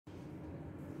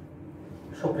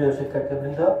সুপ্রিয়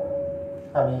শিক্ষার্থীবৃন্দ,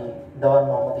 আমি দেওয়ান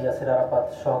মোহাম্মদ ইয়াসির আরাফাত,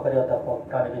 সহকারী অধ্যাপক,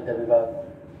 প্রাণীবিদ্যা বিভাগ,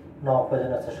 নওয়াব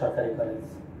সরকারি কলেজ।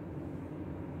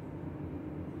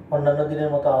 অন্যান্য দিনের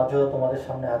মতো আজও তোমাদের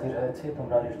সামনে হাজির হয়েছি।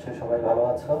 তোমরা নিশ্চয়ই সবাই ভালো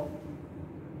আছো।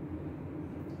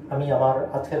 আমি আমার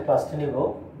আজকের ক্লাসটি নিব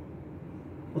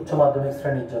উচ্চ মাধ্যমিক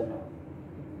শ্রেণীর জন্য।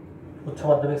 উচ্চ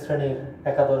মাধ্যমিক শ্রেণীর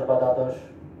একাদশ বা দ্বাদশ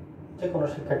যে কোনো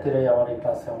শিক্ষার্থীরাই আমার এই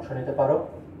ক্লাসে অংশ নিতে পারো।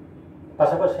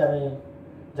 পাশাপাশি আমি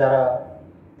যারা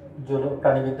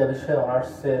প্রাণীবিদ্যা বিষয়ে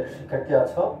অনার্সের শিক্ষার্থী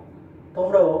আছো,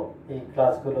 তোমরাও এই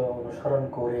ক্লাসগুলো অনুসরণ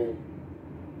করে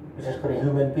বিশেষ করে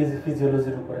হিউম্যান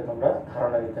ফিজিওলজির উপরে তোমরা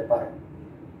ধারণা নিতে পারো।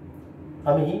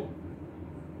 আমি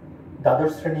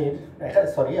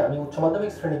আমি উচ্চ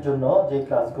মাধ্যমিক শ্রেণীর জন্য যে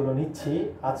ক্লাসগুলো নিচ্ছি,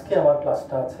 আজকে আমার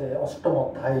ক্লাসটা আছে অষ্টম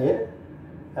অধ্যায়ের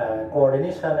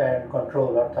কোঅর্ডিনেশন অ্যান্ড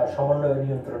কন্ট্রোল, অর্থাৎ সমন্বয়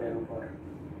নিয়ন্ত্রণের উপর।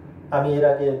 আমি এর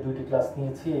আগে 2টি ক্লাস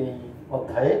নিয়েছি এই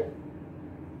অধ্যায়ে।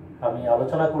 আমি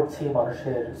আলোচনা করছি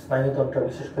মানুষের স্নায়ুতন্ত্র,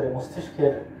 বিশেষ করে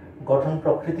মস্তিষ্কের গঠন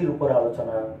প্রকৃতির উপর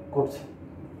আলোচনা করছি।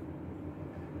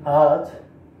 আজ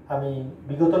আমি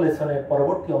বিগত লেসনের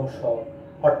পরবর্তী অংশ,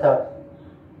 অর্থাৎ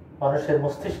মানুষের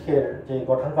মস্তিষ্কের যে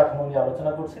গঠন কাঠামো নিয়ে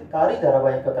আলোচনা করছি, তারই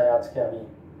ধারাবাহিকতায় আজকে আমি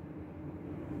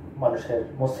মানুষের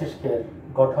মস্তিষ্কের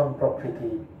গঠন প্রকৃতি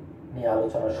নিয়ে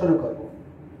আলোচনা শুরু করব।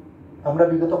 আমরা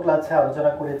বিগত ক্লাসে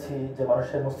আলোচনা করেছি যে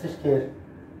মানুষের মস্তিষ্কের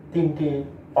 3টি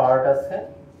পার্ট আছে।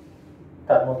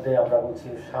 তার মধ্যে আমরা বলছি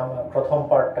প্রথম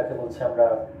পার্টটাকে বলছি আমরা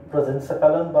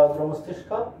প্রোজেনসেফালন বা অগ্র মস্তিষ্ক,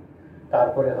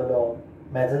 তারপরে হলো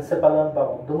মেজেনসেফালন বা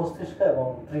মধ্য মস্তিষ্ক, এবং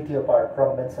তৃতীয় পার্ট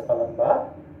প্রম্বেনসেফালন বা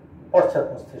পশ্চাৎ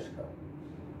মস্তিষ্ক।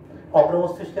 অগ্র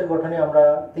মস্তিষ্কের গঠনে আমরা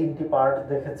 3টি পার্ট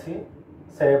দেখেছি: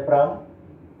 সেরেব্রাম,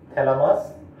 থ্যালামাস,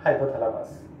 হাইপোথ্যালামাস।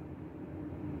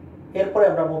 এরপরে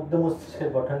আমরা মধ্য মস্তিষ্কের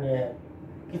গঠন নিয়ে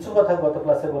কিছু কথা গত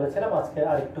ক্লাসে বলেছিলাম। আজকে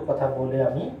আরেকটু কথা বলে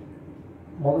আমি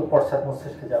পশ্চাৎ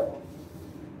মস্তিষ্কে যাব।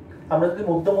 আমরা যদি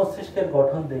মধ্য মস্তিষ্কের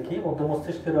গঠন দেখি, মধ্য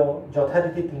মস্তিষ্কেরও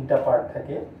যথারীতি 3টা পার্ট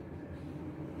থাকে।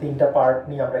 3টা পার্ট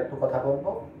নিয়ে আমরা একটু কথা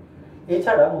বলবো।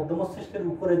 এছাড়া মধ্য মস্তিষ্কের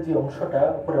উপরের যে অংশটা,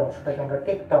 উপরের অংশটাকে আমরা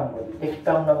টেকটাম বলি।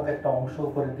 টেকটাম নামক একটা অংশ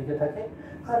উপরের দিকে থাকে,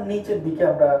 আর নিচের দিকে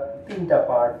আমরা 3টা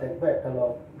পার্ট দেখবো। একটা হলো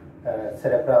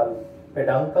সেরেব্রাল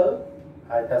পেডাঙ্কল,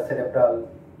 আর একটা সেরেব্রাল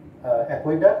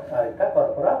অ্যাকুইডাক্ট, আর একটা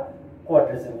কর্পোরা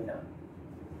কোয়াড্রিজেমিনা।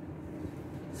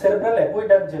 সেরেব্রাল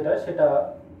অ্যাকুইডাক্ট সেটা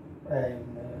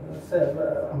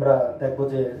আমরা দেখবো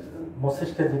যে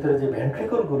মস্তিষ্কের ভিতরে যে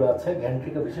ভেন্ট্রিকল গুলো আছে,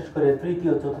 ভেন্ট্রিকল বিশেষ করে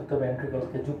তৃতীয় চতুর্থ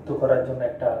ভেন্ট্রিকলকে যুক্ত করার জন্য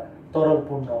একটা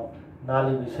তরলপূর্ণ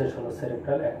নালী বিশেষ হলো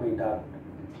সেরেব্রাল অ্যাকুইডাক্ট।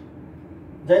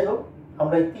 যাই হোক,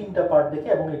 আমরা এই 3টা পার্ট দেখি,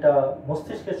 এবং এটা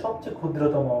মস্তিষ্কের সবচেয়ে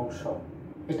ক্ষুদ্রতম অংশ।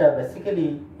 এটা বেসিক্যালি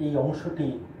এই অংশটি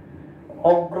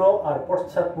অগ্র আর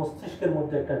পশ্চাৎ মস্তিষ্কের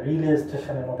মধ্যে একটা রিলে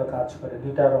স্টেশনের মতো কাজ করে,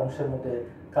 2টার অংশের মধ্যে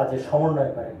কাজের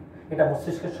সমন্বয় করে। এটা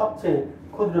মস্তিষ্কের সবচেয়ে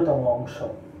ক্ষুদ্রতম অংশ,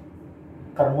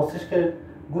 কারণ মস্তিষ্কের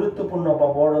গুরুত্বপূর্ণ বা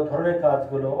বড় ধরনের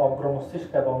কাজগুলো অগ্র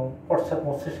মস্তিষ্ক এবং পশ্চাৎ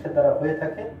মস্তিষ্কের দ্বারা হয়ে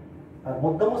থাকে। আর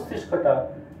মধ্য মস্তিষ্কটা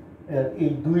এই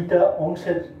 2টা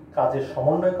অংশের কাজের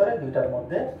সমন্বয় করে, 2টার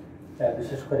মধ্যে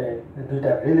বিশেষ করে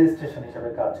 2টা রিলে স্টেশন হিসেবে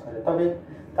কাজ করে। তবে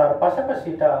তার পাশাপাশি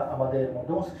এটা আমাদের মধ্য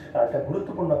মস্তিষ্কের একটা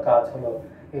গুরুত্বপূর্ণ কাজ হলো,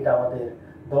 এটা আমাদের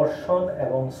দর্শন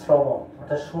এবং শ্রবণ,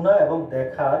 অর্থাৎ শোনা এবং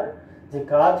দেখার যে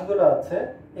কাজগুলো আছে,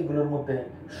 এগুলোর মধ্যে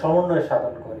সমন্বয়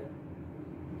সাধন করে।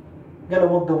 গেল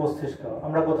মধ্য মস্তিষ্ক।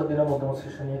 আমরা গতদিনে মধ্য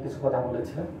মস্তিষ্ক নিয়ে কিছু কথা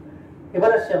বলেছিলাম।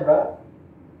 এবার আসি আমরা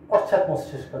পশ্চাৎ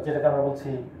মস্তিষ্ক, যেটাকে আমরা বলছি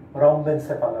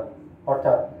রম্বেনসেফালন,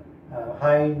 অর্থাৎ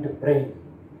হাইন্ড ব্রেইন।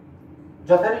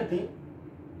 যথারীতি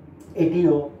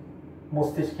এটিও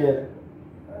মস্তিষ্কের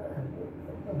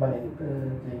মানে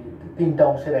যে 3টা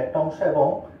অংশের একটা অংশ, এবং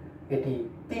এটি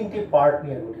 3টি পার্ট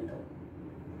নিয়ে গঠিত।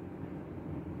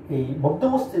 এই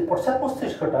পশ্চাৎ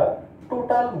মস্তিষ্কটা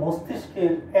টোটাল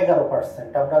মস্তিষ্কের 11%।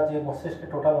 আমরা যে মস্তিষ্কের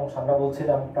টোটাল অংশ আমরা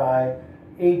বলছিলাম, প্রায়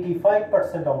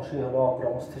 85% অংশই হলো অগ্র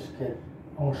মস্তিষ্কের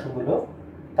অংশগুলো।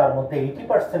 তার মধ্যে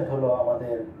 80% হলো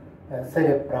আমাদের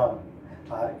সেরেব্রাম।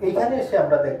 আর এইখানে এসে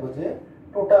আমরা দেখবো যে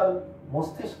টোটাল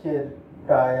মস্তিষ্কের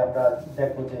প্রায় আমরা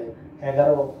দেখবো যে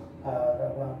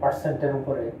 11%-এর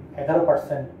উপরে,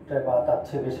 11% বা তার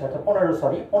চেয়ে বেশি, অর্থাৎ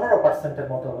 15%-এর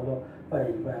মতো হলো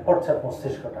পশ্চাৎ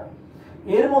মস্তিষ্কটা।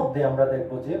 এর মধ্যে আমরা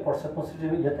দেখবো যে পশ্চাৎ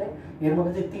মস্তিষ্কের এর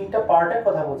মধ্যে যে 3টা পার্টের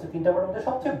কথা বলছি, 3টা পার্টের মধ্যে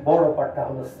সবচেয়ে বড় পার্টটা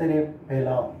হলো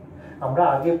সেরেবেলাম। আমরা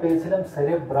আগে পেয়েছিলাম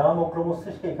সেরেব্রাম অগ্র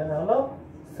মস্তিষ্কে, এখানে হলো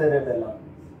সেরেবেলাম।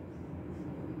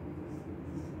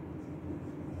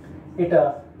 এটা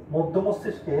মধ্য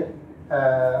মস্তিষ্কের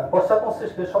পশ্চাৎ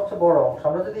মস্তিষ্কের সবচেয়ে বড় অংশ।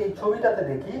 আমরা যদি এই ছবিটাতে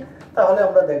দেখি, তাহলে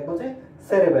আমরা দেখবো যে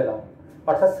সেরেবেলাম,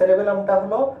 অর্থাৎ সেরেবেলামটা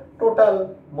হলো টোটাল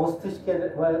মস্তিষ্কের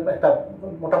একটা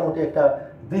মোটামুটি একটা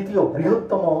দ্বিতীয়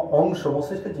বৃহত্তম অংশ,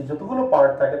 মস্তিষ্কের যে যতগুলো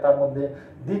পার্ট থাকে তার মধ্যে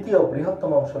দ্বিতীয়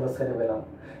বৃহত্তম অংশ হলো সেরেবেলাম।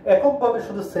 এককভাবে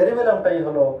শুধু সেরেবেলামটাই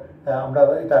হলো, আমরা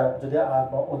এটা যদি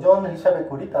ওজন হিসাবে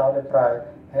করি তাহলে প্রায়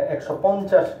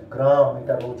 150 গ্রাম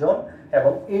এটার ওজন,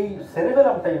 এবং এই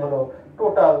সেরেবেলামটাই হলো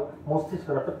টোটাল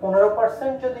মস্তিষ্কের, অর্থাৎ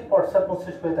 15% যদি পশ্চাৎ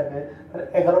মস্তিষ্ক হয়ে থাকে তাহলে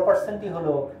 11%ই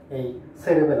হলো এই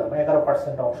সেরেবেলাম,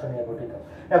 11% অংশ নিয়ে গঠিত।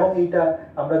 এবং এইটা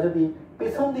আমরা যদি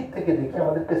পেছন দিক থেকে দেখি,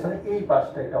 আমাদের পেছনে এই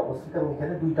পাশটা এটা অবস্থিত, এবং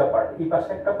এখানে দুইটা পার্ট, এই পাশে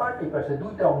একটা পার্ট, এই পাশে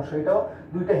দুইটা অংশ, এটাও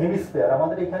দুইটা হেমিস্ফিয়ার।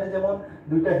 আমাদের এখানে যেমন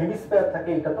দুইটা হেমিস্ফিয়ার থাকে,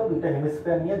 এটা তো দুইটা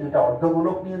হেমিস্ফিয়ার নিয়ে, দুইটা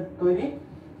অর্ধগোলক নিয়ে তৈরি,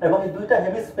 এবং এই দুইটা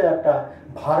হেমিস্ফিয়ারটা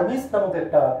ভার্মিস নামক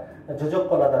একটা যোজক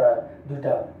কলা দ্বারা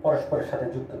দুইটা পরস্পরের সাথে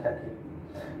যুক্ত থাকে।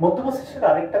 মধ্য মস্তিষ্কের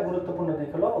আরেকটা গুরুত্বপূর্ণ দিক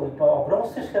হলো ওই অগ্র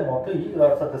মস্তিষ্কের মতোই,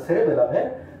 অর্থাৎ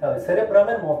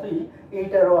সেরেব্রামের মতোই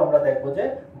এইটারও আমরা দেখবো যে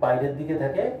বাইরের দিকে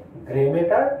থাকে গ্রে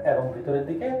ম্যাটার এবং ভিতরের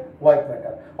দিকে হোয়াইট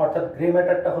ম্যাটার। অর্থাৎ গ্রে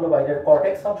ম্যাটারটা হলো বাইরের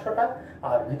কর্টেক্স অংশটা,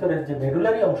 আর ভিতরের যে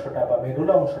মেডুলারি অংশটা বা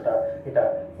মেডুলা অংশটা এটা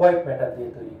হোয়াইট ম্যাটার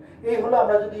দিয়ে তৈরি। এই হলো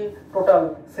আমরা যদি টোটাল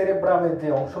সেরেব্রামের যে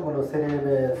অংশগুলো,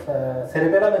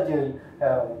 সেরেবেলামের যে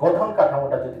গঠন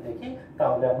কাঠামোটা যদি দেখি,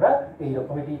 তাহলে আমরা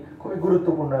এইরকম, এটি খুবই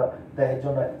গুরুত্বপূর্ণ, দেহের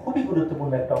জন্য খুবই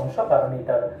গুরুত্বপূর্ণ একটা অংশ, কারণ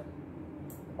এটার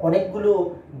অনেকগুলো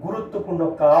গুরুত্বপূর্ণ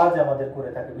কাজ আমাদের করে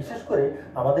থাকে। বিশেষ করে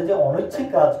আমাদের যে অনৈচ্ছিক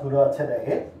কাজগুলো আছে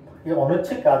দেহে, এই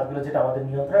অনৈচ্ছিক কাজগুলো যেটা আমাদের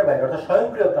নিয়ন্ত্রণের বাইরে, অর্থাৎ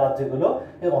স্বয়ংক্রিয় কাজ যেগুলো,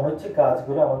 এই অনৈচ্ছিক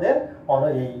কাজগুলো আমাদের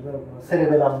এই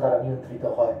সেরেবেলাম দ্বারা নিয়ন্ত্রিত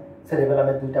হয়,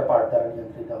 সেরেবেলামের দুইটা পার্ট দ্বারা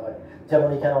নিয়ন্ত্রিত হয়। যেমন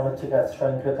এখানে অনৈচ্ছিক কাজ,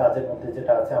 স্বয়ংক্রিয় কাজের মধ্যে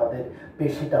যেটা আছে আমাদের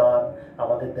পেশি টান,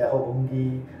 আমাদের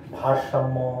দেহভঙ্গি,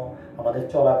 ভারসাম্য, আমাদের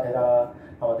চলাফেরা,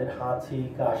 আমাদের হাঁচি,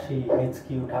 কাশি,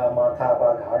 হেঁচকি ওঠা, মাথা বা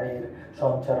ঘাড়ের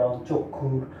সঞ্চালন,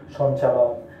 চক্ষুর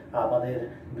সঞ্চালন, আমাদের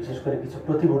বিশেষ করে কিছু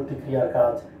প্রতিবর্তী ক্রিয়ার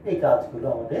কাজ, এই কাজগুলো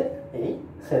আমাদের এই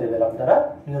সেরেবেলাম দ্বারা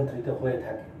নিয়ন্ত্রিত হয়ে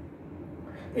থাকে।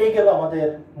 এই গেল আমাদের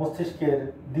মস্তিষ্কের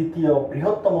দ্বিতীয়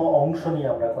বৃহত্তম অংশ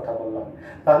নিয়ে আমরা কথা বললাম।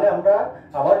 তাহলে আমরা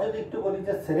আবার যদি একটু বলি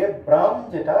যে সেরেব্রাম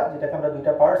যেটাকে আমরা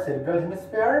দুইটা পার্ট, সেরেব্রাল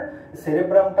হেমিস্ফিয়ার,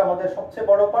 সেরেব্রামটা আমাদের সবচেয়ে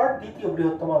বড় পার্ট, দ্বিতীয়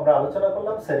বৃহত্তম আমরা আলোচনা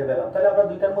করলাম সেরেবেলাম। তাহলে আমরা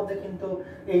দুইটার মধ্যে কিন্তু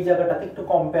এই জায়গাটাতে একটু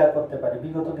কম্পেয়ার করতে পারি।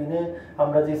 বিগত দিনে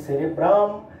আমরা যে সেরেব্রাম,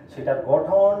 সেটার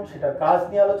গঠন, সেটার কাজ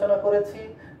নিয়ে আলোচনা করেছি,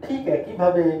 ঠিক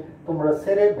একইভাবে তোমরা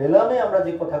সেরেবেলামে আমরা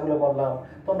যে কথাগুলো বললাম,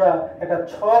 তোমরা একটা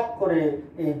ছক করে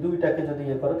এই দুইটাকে যদি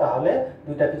ইয়ে করো, তাহলে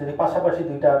দুইটাকে যদি পাশাপাশি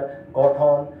দুইটার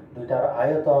গঠন, দুইটার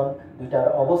আয়তন, দুইটার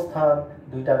অবস্থান,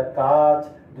 দুইটার কাজ,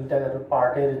 দুইটার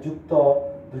পার্টের যুক্ত,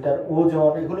 দুইটার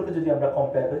ওজন, এগুলোকে যদি আমরা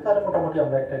কম্পেয়ার করি, তাহলে মোটামুটি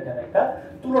আমরা এখানে একটা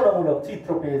তুলনামূলক চিত্র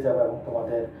পেয়ে যাবো। এবং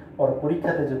তোমাদের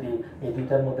পরীক্ষাতে যদি এই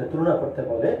দুইটার মধ্যে তুলনা করতে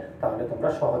বলে, তাহলে তোমরা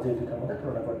সহজেই দুইটার মধ্যে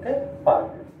তুলনা করতে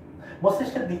পারবে।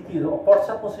 মস্তিষ্কের দ্বিতীয়,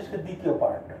 পশ্চাৎ মস্তিষ্কের দ্বিতীয়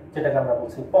পার্ট, যেটাকে আমরা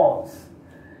বলছি পন্স।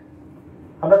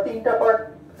 আমরা তিনটা পার্ট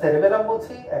সেরেবেলাম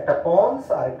বলছি, একটা পন্স,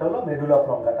 আর একটা হলো মেডুলা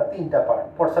অবলঙ্গাটা, তিনটা পার্ট।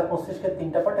 পশ্চাৎ মস্তিষ্কের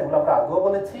তিনটা পার্ট, এগুলো আমরা আগেও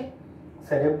বলেছি,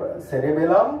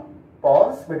 সেরেবেলাম,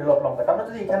 পন্স, মেডুলা অবলঙ্গাটা। আমরা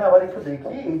যদি এখানে আবার একটু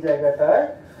দেখি, এই জায়গাটায়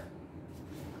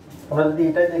আমরা যদি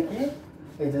এটাই দেখি,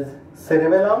 এই যে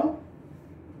সেরেবেলাম,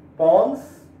 পন্স,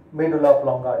 মেডুলা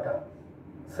অবলঙ্গাটা,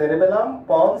 সেরেবেলাম,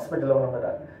 পন্স, মেডুলা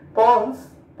অবলঙ্গাটা।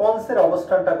 পন্সের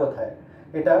অবস্থানটা কোথায়?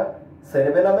 এটা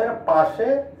সেরেবেলামের পাশে,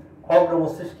 অগ্র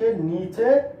মস্তিষ্কের নিচে,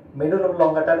 মেডুলা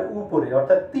অবলঙ্গাটার উপরে,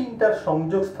 অর্থাৎ তিনটার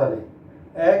সংযোগস্থলে,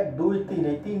 1, 2, 3,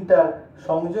 এই তিনটার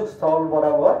সংযোগস্থল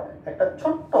বরাবর একটা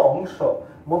ছোট্ট অংশ,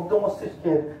 মধ্য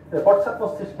মস্তিষ্কের, পশ্চাৎ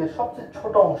মস্তিষ্কের সবচেয়ে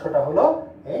ছোট অংশটা হলো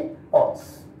এই পন্স,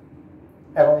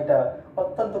 এবং এটা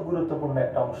অত্যন্ত গুরুত্বপূর্ণ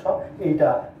একটা অংশ। এইটা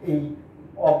এই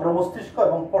অগ্র মস্তিষ্ক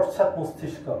এবং পশ্চাৎ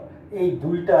মস্তিষ্ক এই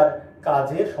দুইটার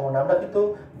কাজের সমান। আমরা কিন্তু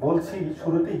বলছি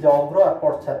শুরুতেই যে অগ্র আর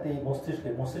পশ্চাৎ এই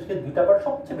মস্তিষ্কের দুইটা পার্ট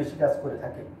সবচেয়ে বেশি কাজ করে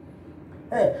থাকে।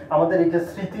 হ্যাঁ, আমাদের এই যে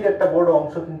স্মৃতির একটা বড়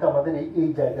অংশ কিন্তু আমাদের এই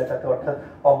জায়গাটাতে, অর্থাৎ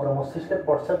অগ্র মস্তিষ্কের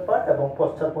পশ্চাৎ পার্ট এবং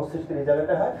পশ্চাৎ মস্তিষ্কের এই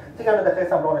জায়গাটা হয়, যেখানে দেখা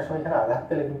যাচ্ছে আমরা অনেক সময় এখানে আঘাত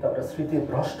পেলে কিন্তু আমরা স্মৃতির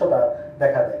ভ্রষ্টতা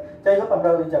দেখা দেয়। যাই হোক, আমরা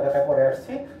ওই জায়গাটা পরে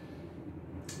আসছি।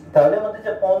 তাহলে আমাদের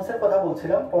যে পন্সের কথা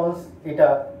বলছিলাম, পন্স এটা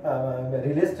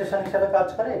রিলে স্টেশন হিসাবে কাজ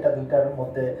করে, এটা দুইটার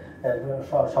মধ্যে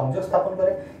সংযোগ স্থাপন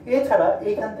করে। এছাড়া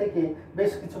এইখান থেকে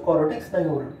বেশ কিছু করোটিক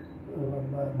স্নায়ুর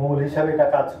মূল হিসাবে এটা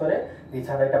কাজ করে।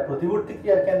 এছাড়া এটা প্রতিবর্তী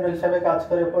ক্রিয়ার কেন্দ্র হিসাবে কাজ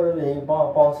করে এই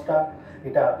পন্সটা।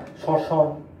 এটা শ্বসন,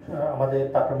 আমাদের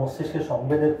তারপর মস্তিষ্কের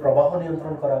সংবেদের প্রবাহ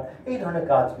নিয়ন্ত্রণ করা, এই ধরনের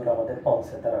কাজগুলো আমাদের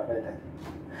পন্সের দ্বারা হয়ে থাকে।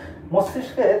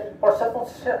 মস্তিষ্কের, পশ্চাৎ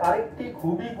মস্তিষ্কের আরেকটি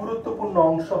খুবই গুরুত্বপূর্ণ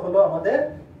অংশ হলো আমাদের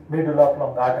মেডুলা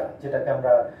অবলঙ্গাটা, যেটাকে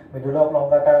আমরা মেডুলা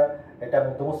অবলঙ্গাটা এটা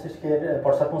মধ্য মস্তিষ্কের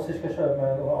পশ্চাৎ মস্তিষ্কের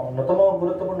অন্যতম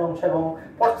গুরুত্বপূর্ণ অংশ এবং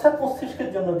পশ্চাৎ মস্তিষ্কের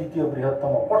জন্য দ্বিতীয়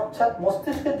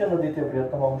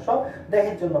বৃহত্তম অংশ,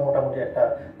 দেহের জন্য মোটামুটি একটা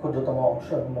ক্ষুদ্রতম অংশ,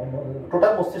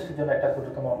 টোটাল মস্তিষ্কের জন্য একটা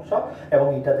ক্ষুদ্রতম অংশ। এবং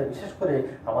এটাতে বিশেষ করে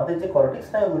আমাদের যে করটিক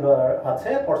স্নায়ুগুলো আছে,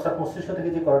 পশ্চাৎ মস্তিষ্ক থেকে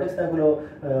যে করটিক স্নায়ুগুলো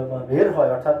বের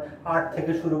হয়, অর্থাৎ 8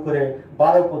 থেকে শুরু করে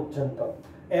 12 পর্যন্ত,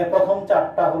 প্রথম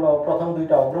 4টা হলো, প্রথম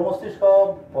 2টা অগ্র মস্তিষ্ক,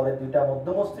 পরের 2টা মধ্য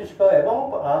মস্তিষ্ক এবং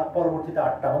পরবর্তীতে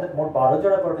 8টা, আমাদের মোট 12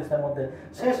 জোড়া কর্টিক স্নায়ুর মধ্যে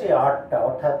শেষে 8টা,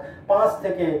 অর্থাৎ 5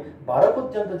 থেকে 12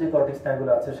 পর্যন্ত যে কর্টিক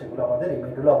স্নায়ুগুলো আছে সেগুলো আমাদের এই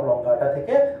মেডুলা অবলঙ্গাটা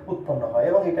থেকে উৎপন্ন হয়।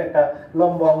 এবং এটা একটা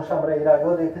লম্বা অংশ, আমরা এর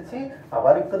আগেও দেখেছি,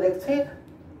 আবার একটু দেখছি।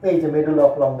 এই যে মেডুলা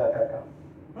অবলঙ্গাটা,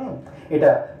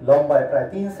 এটা লম্বায় প্রায়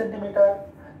 3 সেন্টিমিটার,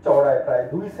 চওড়ায় প্রায়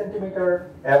 2 সেন্টিমিটার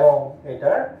এবং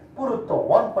এটার পুরুত্ব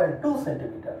 1.2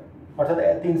 সেন্টিমিটার, অর্থাৎ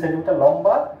 3 সেন্টিমিটার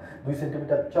লম্বা, 2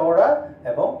 সেন্টিমিটার চওড়া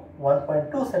এবং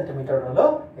 1.2 সেন্টিমিটার হলো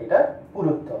এটার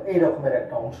পুরুত্ব। এই রকমের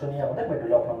একটা অংশ নিয়ে আমাদের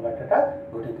মেডুলা অবলঙ্গাটা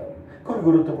গঠিত। খুব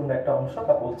গুরুত্বপূর্ণ একটা অংশ,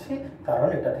 তা বলছি কারণ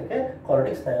এটা থেকে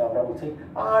করটিক স্নায়ু, আমরা বলছি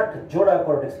 8 জোড়া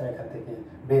করটিক স্নায়ু এখান থেকে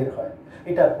বের হয়।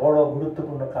 এটার বড়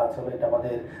গুরুত্বপূর্ণ কাজ হলো এটা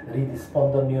আমাদের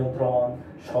হৃদস্পন্দন নিয়ন্ত্রণ,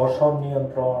 শ্বসন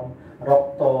নিয়ন্ত্রণ,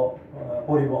 রক্ত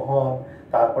পরিবহন,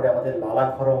 তারপরে আমাদের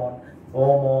লালাক্ষরণ,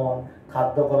 বমন,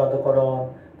 খাদ্য গলাধকরণ,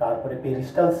 তারপরে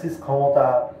পেরিস্টালসিস ক্ষমতা,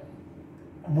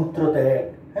 মূত্রত্যাগ,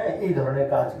 হ্যাঁ, এই ধরনের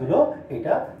কাজগুলো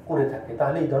এটা করে থাকে।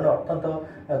 তাহলে এই ধরনের অত্যন্ত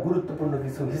গুরুত্বপূর্ণ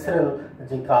কিছু ভিসেরাল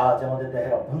যে কাজ, আমাদের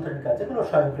দেহের অভ্যন্তরীণ কাজ, যেগুলো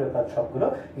স্বয়ংক্রিয় কাজ, সবগুলো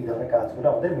এই ধরনের কাজগুলো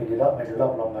আমাদের মেডুলা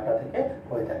অবলঙ্গাটা থেকে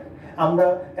হয়ে থাকে। আমরা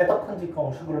এতক্ষণ যে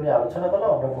অংশগুলো নিয়ে আলোচনা করলাম,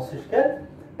 আমরা মস্তিষ্কের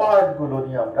পার্টগুলো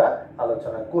নিয়ে আমরা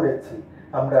আলোচনা করেছি।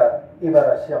 আমরা এবার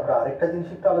আসি, আমরা আরেকটা জিনিস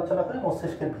একটু আলোচনা করি।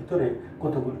 মস্তিষ্কের ভিতরে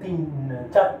কতগুলো,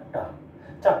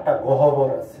 4টা গহ্বর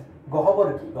আছে। গহ্বর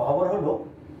কি? গহ্বর হলো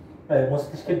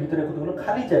মস্তিষ্কের ভিতরে কতগুলো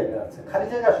খালি জায়গা আছে। খালি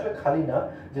জায়গা আসলে খালি না,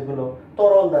 যেগুলো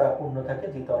তরল দ্বারা পূর্ণ থাকে,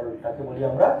 যে তরলটাকে বলি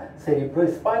আমরা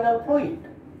সেরিব্রোস্পাইনাল ফ্লুইড।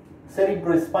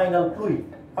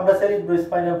 আমরা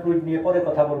সেরিব্রোস্পাইনাল ফ্লুইড নিয়ে পরে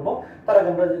কথা বলবো। তার আগে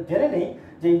আমরা জেনে নেই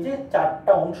যে এই যে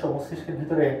 4টা অংশ মস্তিষ্কের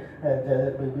ভিতরে,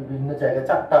 বিভিন্ন জায়গায়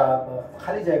 4টা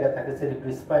খালি জায়গা থাকে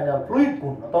সেরিব্রোস্পাইনাল ফ্লুইড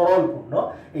পূর্ণ, তরল পূর্ণ,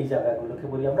 এই জায়গাগুলোকে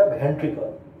বলি আমরা ভেন্ট্রিকল।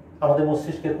 আমাদের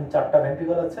মস্তিষ্কে এরকম 4টা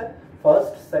ভেন্ট্রিকল আছে,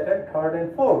 first, second, third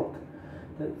and fourth.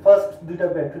 First 2টা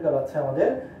ভেন্ট্রিকল আছে আমাদের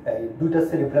এই 2টা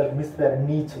সেরিব্রাল হেমিস্ফিয়ারের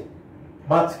নিচে,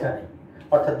 মাঝখানে,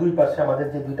 অর্থাৎ দুই পাশে আমাদের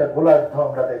যে 2টা গোলার্ধ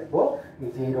আমরা দেখবো, এই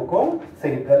যে এরকম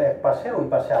সেরিব্রাল এক পাশে, ওই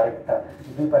পাশে আরেকটা,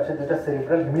 দুই পাশে 2টা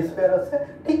সেরিব্রাল হেমিস্ফিয়ার আছে,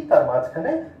 ঠিক তার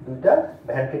মাঝখানে 2টা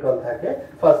ভেন্ট্রিকল থাকে,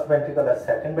 ফার্স্ট ভেন্ট্রিকল আর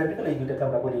সেকেন্ড ভেন্ট্রিকল। এই দুইটাকে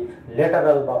আমরা বলি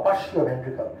লেটারাল বা পার্শ্বীয়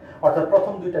ভেন্ট্রিকল, অর্থাৎ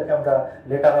প্রথম 2টাকে আমরা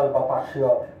লেটারাল বা পার্শ্বীয়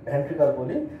ভেন্ট্রিকল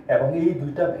বলি। এবং এই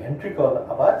 2টা ভেন্ট্রিকল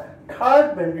আবার থার্ড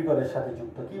ভেন্ট্রিকলের সাথে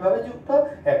যুক্ত। কিভাবে যুক্ত?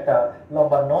 একটা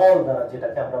লম্বা নল দ্বারা,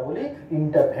 যেটাকে আমরা বলি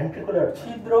ইন্টারভেন্ট্রিকুলার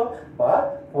ছিদ্র বা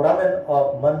ফোরামেন অফ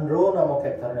মনরো নামক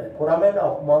এক ধরনের, foramen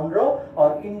of Munro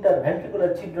R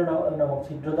interventricular ছিদ্র নামক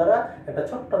ছিদ্র দ্বারা একটা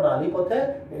ছোট্ট নালী পথে,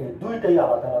 দুইটাই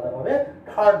আলাদা আলাদাভাবে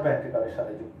থার্ড ভেন্ট্রিকলের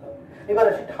সাথে যুক্ত। এবার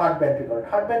আসি থার্ড ভেন্ট্রিকল।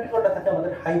 থার্ড ভেন্ট্রিকলটা থাকে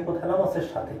আমাদের হাইপোথ্যালামাসের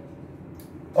সাথে,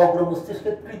 অগ্র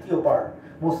মস্তিষ্কের তৃতীয় পার্ট।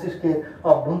 মস্তিষ্কের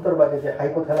অভ্যন্তরভাগে যে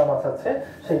হাইপোথ্যালামাস আছে,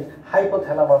 সেই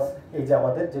হাইপোথ্যালামাস, এই যে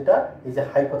আমাদের যেটা, এই যে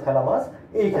হাইপোথ্যালামাস,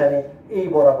 এইখানে এই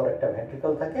বরাবর একটা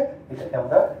ভেন্ট্রিকল থাকে, এটাকে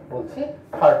আমরা বলছি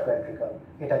থার্ড ভেন্ট্রিকল।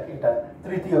 এটা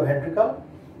তৃতীয় ভেন্ট্রিকল।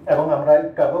 এবং আমরা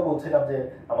একটু আগেও বলছিলাম যে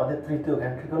আমাদের তৃতীয়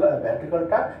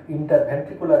ভেন্ট্রিকলটা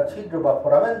ইন্টারভেন্ট্রিকুলার ছিদ্র বা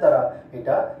ফোরামেন দ্বারা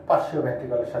এটা পার্শ্বীয়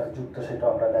ভেন্ট্রিকলের সাথে যুক্ত, সেটা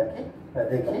আমরা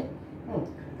দেখি।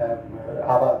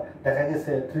 আবার দেখা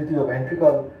গেছে তৃতীয়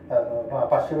ভেন্ট্রিকল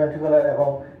পার্শ্বীয় ভেন্ট্রিকল এবং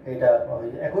এটা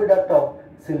অ্যাকুইডাক্ট অফ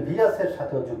সিলভিয়াসের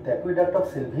সাথেও যুক্ত। অ্যাকুইডাক্ট অফ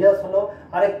সিলভিয়াস হলো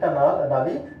আরেকটা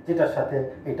নালী, যেটার সাথে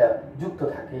এটা যুক্ত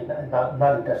থাকে,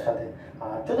 নালীটার সাথে।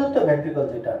 আর চতুর্থ ভেন্ট্রিকল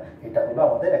যেটা, এটা হলো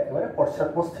আমাদের একেবারে পশ্চাৎ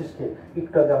মস্তিষ্কে,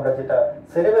 একটু আগে আমরা যেটা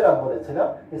সেরেবেলাম বলেছিলাম,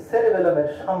 এই সেরেবেলামের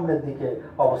সামনের দিকে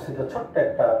অবস্থিত ছোট্ট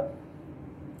একটা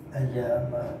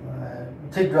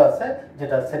ছিদ্র আছে,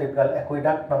 যেটা সেরিব্রাল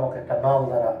অ্যাকুইডাক্ট নামক একটা নল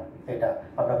দ্বারা, এটা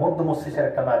আমরা মধ্য মস্তিষ্কের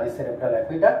একটা নালী সেরিব্রাল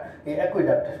অ্যাকুইডাক্ট, এই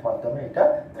অ্যাকুইডাক্টের মাধ্যমে এটা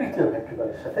তৃতীয়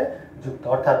ভেন্ট্রিকলের সাথে যুক্ত।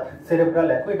 অর্থাৎ সেরিব্রাল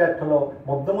অ্যাকুইডাক্ট হলো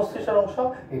মধ্য মস্তিষ্কের অংশ,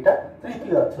 এটা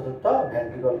তৃতীয় আর চতুর্থ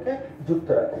ভেন্ট্রিকলকে যুক্ত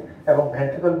রাখে। এবং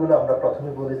ভেন্ট্রিকলগুলো আমরা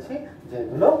প্রথমে বলেছি যে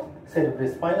এগুলো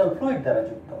সেরিব্রোস্পাইনাল ফ্লুইড দ্বারা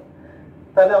যুক্ত।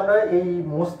 তাহলে আমরা এই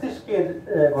মস্তিষ্কের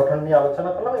গঠন নিয়ে আলোচনা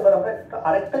করলাম। এবার আমরা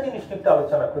আরেকটা জিনিস নিয়ে একটু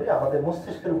আলোচনা করি। আমাদের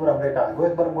মস্তিষ্কের উপর, আমরা এটা আগেও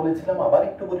একবার বলেছিলাম, আবার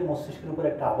একটু বলি, মস্তিষ্কের উপর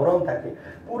একটা আবরণ থাকে।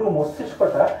 পুরো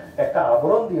মস্তিষ্কটা একটা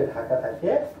আবরণ দিয়ে ঢাকা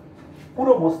থাকে,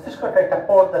 পুরো মস্তিষ্কটা একটা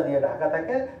পর্দা দিয়ে ঢাকা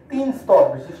থাকে, 3 স্তর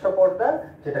বিশিষ্ট পর্দা,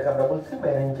 যেটাকে আমরা বলছি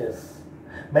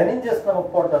মেনিনজেস নামক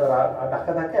পর্দা দ্বারা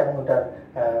ঢাকা থাকে। এবং ওটার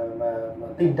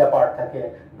 3টা পার্ট থাকে,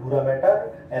 ডুরা ম্যাটার,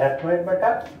 অ্যারাকনয়েড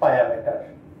ম্যাটার, পায়া ম্যাটার।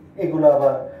 এগুলো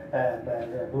আবার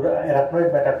অ্যারাকনয়েড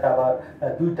ম্যাটারটা আবার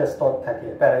দুইটা স্তর থাকে,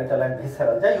 প্যারাইটাল অ্যান্ড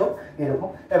ভিসেরাল, যাই হোক এরকম,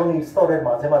 এবং এই স্তরের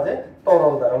মাঝে মাঝে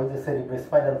তরল দ্বারা ওই যে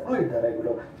সেরিব্রোস্পাইনাল ফ্লুইড দ্বারা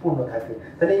এগুলো পূর্ণ থাকে।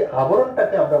 তাহলে এই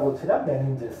আবরণটাকে আমরা বলছিলাম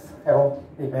মেনিনজেস, এবং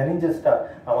এই মেনিনজেসটা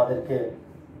আমাদেরকে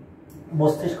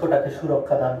মস্তিষ্কটাকে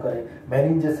সুরক্ষা দান করে।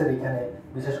 মেনিনজেসের এখানে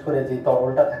বিশেষ করে যে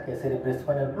তরলটা থাকে,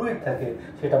 সেরিব্রোস্পাইনাল ফ্লুইড থাকে,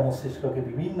 সেটা মস্তিষ্ককে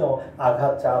বিভিন্ন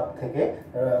আঘাত চাপ থেকে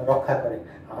রক্ষা করে।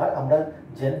 আর আমরা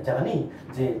জানি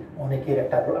যে অনেকের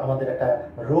আমাদের একটা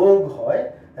রোগ হয়,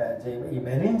 যে এই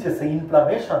মেনিনজেসে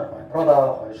ইনফ্লামেশন হয়, প্রদাহ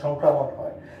হয়, সংক্রমণ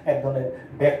হয়, এক ধরনের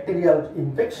ব্যাকটেরিয়াল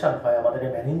ইনফেকশন হয় আমাদের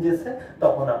এই মেনিনজেসে,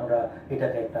 তখন আমরা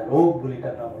এটাকে একটা রোগ বলি,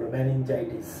 এটার নাম হলো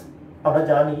মেনিনজাইটিস। আমরা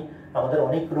জানি আমাদের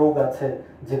অনেক রোগ আছে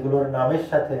যেগুলোর নামের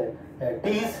সাথে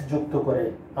টিস যুক্ত করে,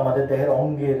 আমাদের দেহের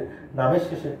অঙ্গের নামের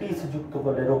শেষে টিস যুক্ত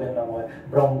করলে রোগের নাম হয়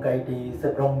ব্রঙ্কাইটিস,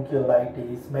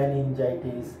 ব্রঙ্কিওলাইটিস,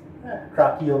 মেনিনজাইটিস,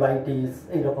 ট্রাকিওলাইটিস,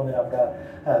 এই রকমের আমরা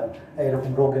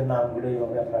এইরকম রোগের নামগুলো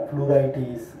এইভাবে আমরা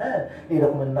ফ্লুরাইটিস, এই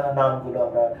রকমের নামগুলো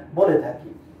আমরা বলে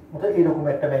থাকি। এইরকম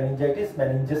একটা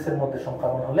মেনিনজাইটিসের মধ্যে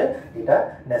সংক্রমণ হলে এটা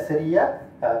নেসেরিয়া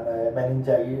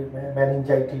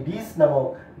মেনিনজাইটিডিস নামক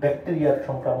ব্যাকটেরিয়ার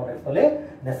সংক্রমণের ফলে,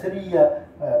 নেসেরিয়া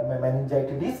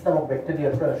মেনিনজাইটিডিস নামক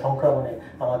ব্যাকটেরিয়ার সংক্রমণে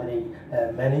আমাদের এই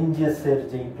মেনিনজেসের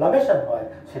যে ইনফ্লামেশন হয়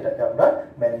সেটাকে আমরা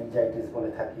মেনিনজাইটিস বলে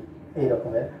থাকি। এই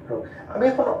রকমের রোগ। আমি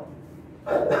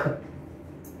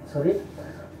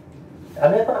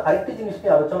এখন আরেকটি জিনিস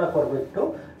নিয়ে আলোচনা করবো একটু,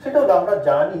 সেটা হলো আমরা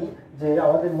জানি যে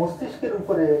আমাদের মস্তিষ্কের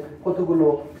উপরে কতগুলো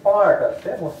পার্ট আছে।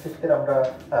 মস্তিষ্কের আমরা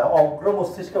অগ্র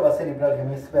মস্তিষ্ক বা সেরিব্রাল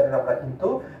হেমিস্ফিয়ারের আমরা কিন্তু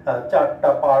 4টা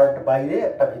পার্ট বাইরে,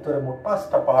 একটা ভিতরে, মোট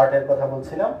 5টা পার্টের কথা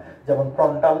বলছিলাম। যেমন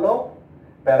frontal lobe,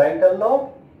 parietal lobe,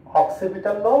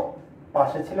 occipital lobe,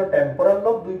 পাশে ছিল টেম্পোরাল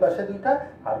লোব, দুই পাশে দুইটা,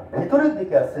 আর ভেতরের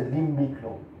দিকে আছে লিম্বিক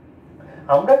লোব।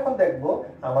 আমরা এখন দেখব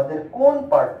আমাদের কোন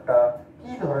পার্টটা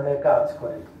কি ধরনের কাজ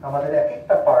করে। আমাদের এক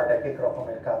একটা পার্ট এক এক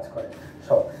রকমের কাজ করে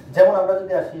সব। যেমন আমরা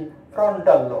যদি আসি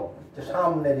ফ্রন্টাল লোব, যে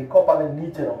সামনের কপালের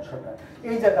নিচের অংশটা,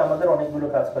 এই জায়গায় আমাদের অনেকগুলো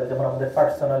কাজ করে। যেমন আমাদের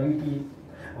পার্সোনালিটি,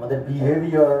 আমাদের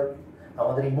বিহেভিয়ার,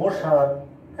 আমাদের ইমোশন,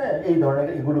 এই ধরনের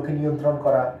এগুলোকে নিয়ন্ত্রণ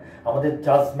করা, আমাদের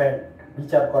জাজমেন্ট,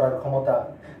 বিচার করার ক্ষমতা,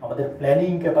 আমাদের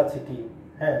প্ল্যানিং ক্যাপাসিটি,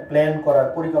 প্ল্যান করার,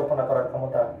 পরিকল্পনা করার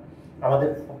ক্ষমতা, আমাদের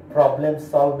প্রবলেম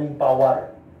সলভিং পাওয়ার,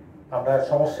 আমরা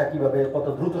সমস্যা কিভাবে কত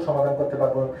দ্রুত সমাধান করতে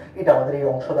পারবো, এটা আমাদের এই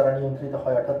অংশ দ্বারা নিয়ন্ত্রিত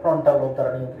হয়, অর্থাৎ ফ্রন্টাল লোব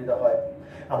দ্বারা নিয়ন্ত্রিত হয়।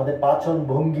 আমাদের বাচন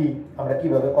ভঙ্গি, আমরা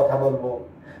কিভাবে কথা বলবো,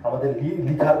 আমাদের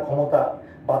লিখার ক্ষমতা,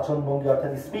 বাচন ভঙ্গি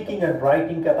অর্থাৎ speaking and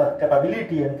writing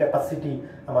capability and capacity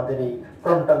আমাদের এই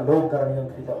ফ্রন্টাল লোব দ্বারা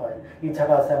নিয়ন্ত্রিত হয়।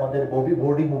 এছাড়া আছে আমাদের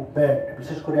বডি মুভমেন্ট,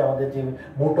 বিশেষ করে আমাদের যে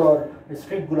মোটর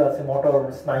স্ট্রিপগুলো আছে, মোটর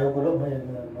স্নায়ুগুলো,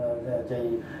 যেই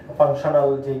ফাংশনাল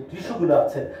যে টিস্যুগুলো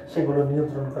আছে সেগুলো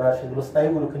নিয়ন্ত্রণ করা, সেগুলো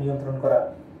স্নায়ুগুলোকে নিয়ন্ত্রণ করা।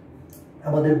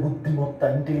 আমাদের বুদ্ধিমত্তা,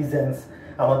 ইন্টেলিজেন্স,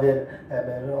 আমাদের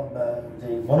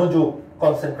যে মনোযোগ,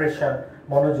 কনসেন্ট্রেশন,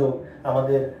 মনোযোগ,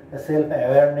 আমাদের সেলফ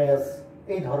অ্যাওয়ারনেস,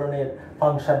 এই ধরনের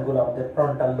ফাংশনগুলো আমাদের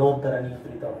ফ্রন্টাল লোব দ্বারা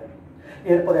নিয়ন্ত্রিত হয়।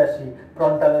 এরপরে আসি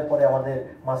ফ্রন্টালের পরে আমাদের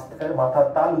মাথার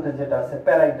তালুতে যেটা আছে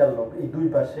প্যারাইটাল লোব, এই দুই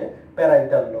পাশে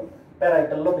প্যারাইটাল লোব।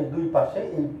 প্যারাইটাল লোব এই দুই পাশে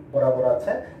এই বরাবর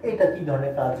আছে। এইটা কি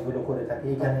ধরনের কাজগুলো করে থাকে?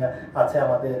 এখানে আছে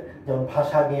আমাদের যেমন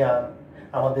ভাষা জ্ঞান,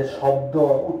 আমাদের শব্দ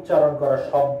উচ্চারণ করা,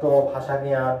 শব্দ, ভাষা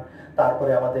জ্ঞান,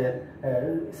 তারপরে আমাদের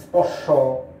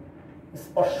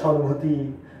স্পর্শ অনুভূতি,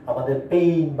 আমাদের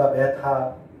পেইন বা ব্যথা,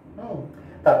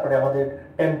 তারপরে আমাদের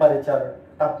টেম্পারেচার,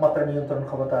 তাপমাত্রা নিয়ন্ত্রণ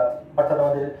ক্ষমতা, অর্থাৎ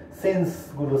আমাদের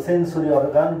সেন্সরি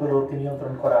অর্গানগুলোকে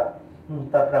নিয়ন্ত্রণ করা,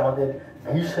 তারপরে আমাদের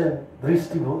ভিশন,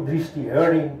 দৃষ্টি,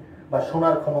 হিয়ারিং বা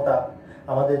শোনার ক্ষমতা,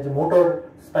 আমাদের যে মোটর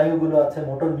স্নায়ুগুলো আছে,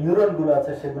 মোটর নিউরনগুলো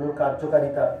আছে, সেগুলোর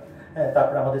কার্যকারিতা,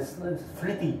 তারপরে আমাদের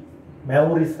স্মৃতি,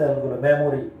 মেমোরি সেলগুলো,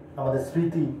 মেমোরি, আমাদের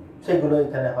স্মৃতি, সেগুলো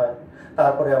এখানে হয়।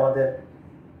 তারপরে আমাদের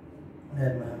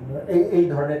এই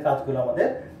ধরনের কাজগুলো আমাদের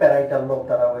প্যারাইটাল লোব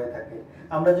দ্বারা হয়ে থাকে।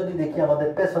 আমরা যদি দেখি আমাদের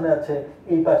পেছনে আছে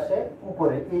এই পাশে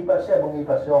উপরে, এই পাশে এবং এই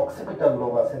পাশে অক্সিপিটাল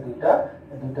লোব আছে,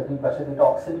 দুই পাশে দুইটা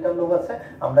অক্সিপিটাল লোব আছে।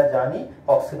 আমরা জানি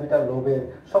অক্সিপিটাল লোবের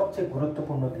সবচেয়ে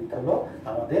গুরুত্বপূর্ণ দিক হলো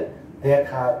আমাদের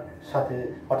দেখার সাথে,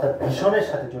 অর্থাৎ ভিশনের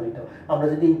সাথে জড়িত। আমরা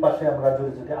যদি এই পাশে আমরা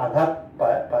যদি আঘাত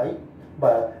পাই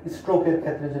বা স্ট্রোকের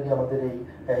ক্ষেত্রে যদি আমাদের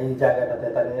এই জায়গাটাতে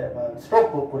তাহলে স্ট্রোক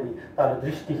করি, তাহলে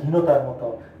দৃষ্টিহীনতার মতো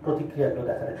প্রতিক্রিয়াগুলো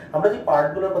দেখা যায়। আমরা যে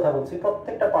পার্টগুলোর কথা বলছি,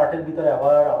 প্রত্যেকটা পার্টের ভিতরে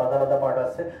আবার আলাদা আলাদা পার্ট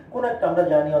আছে। কোন একটা আমরা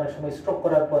জানি অনেক সময় স্ট্রোক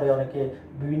করার পরে অনেকে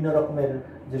বিভিন্ন রকমের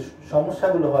যে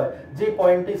সমস্যাগুলো হয়, যে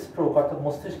পয়েন্টে স্ট্রোক, অর্থাৎ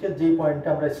মস্তিষ্কের যে পয়েন্টে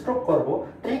আমরা স্ট্রোক করব,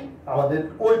 ঠিক আমাদের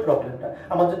ওই প্রবলেমটা।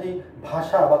 আমার যদি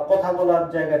ভাষা বা কথা বলার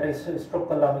জায়গাটা স্ট্রোক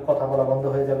করলে আমি কথা বলা বন্ধ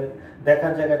হয়ে যাবে,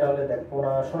 দেখার জায়গাটা হলে দেখবো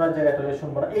না, শোনার জায়গাটা হলে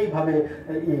শুনবো না। এইভাবে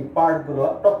এই পার্টগুলো,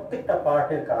 প্রত্যেকটা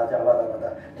পার্টের কাজ আলাদা আলাদা।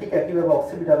 ঠিক একইভাবে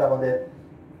অক্সিপিটাল আমাদের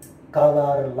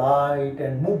কালার, লাইট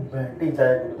অ্যান্ড মুভমেন্ট, এই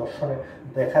জায়গাগুলো দর্শনে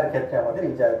দেখার ক্ষেত্রে আমাদের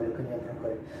এই জায়গাগুলোকে নিয়ন্ত্রণ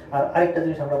করে। আর আরেকটা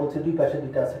জিনিস আমরা বলছি দুই পাশে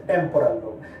দুইটা আছে টেম্পোরাল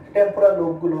লোব। টেম্পোরাল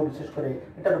লোবগুলো বিশেষ করে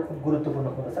এটারও খুব গুরুত্বপূর্ণ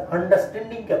ক্ষমতা আছে,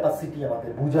 আন্ডারস্ট্যান্ডিং ক্যাপাসিটি, আমাদের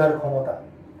বুঝার ক্ষমতা,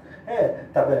 হ্যাঁ,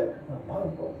 তারপরে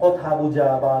কথা বোঝা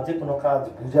বা যে কোনো কাজ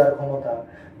বুঝার ক্ষমতা,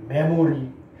 মেমোরি,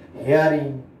 হেয়ারিং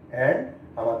অ্যান্ড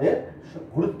আমাদের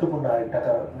গুরুত্বপূর্ণ আরেকটা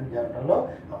কারণ হলো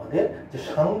আমাদের যে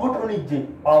সাংগঠনিক যে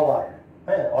পাওয়ার,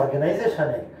 হ্যাঁ,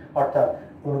 অর্গানাইজেশনের, অর্থাৎ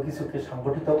কোনো কিছুকে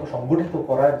সংগঠিত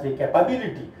করার যে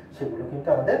ক্যাপাবিলিটি, সেগুলো কিন্তু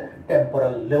আমাদের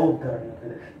টেম্পোরাল লোব দ্বারা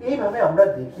নিয়ন্ত্রিত। এইভাবে আমরা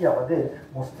দেখি আমাদের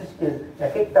মস্তিষ্কের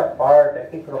এক একটা পার্ট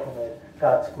এক এক রকমের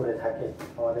কাজ করে থাকে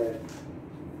আমাদের।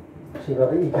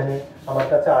 সেভাবে এখানে আমার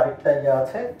কাছে আরেকটা ইয়ে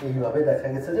আছে, এইভাবে দেখা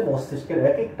গেছে যে মস্তিষ্কের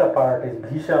এক একটা part,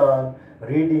 vision,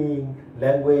 reading,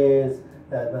 language,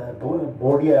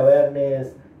 body awareness,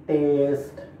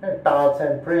 test, touch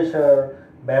and pressure,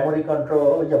 memory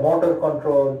control, motor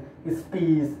control,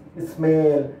 speech,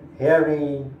 smell,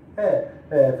 hearing,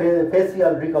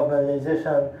 facial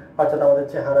recognition, অর্থাৎ আমাদের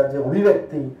চেহারার যে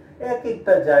অভিব্যক্তি, এক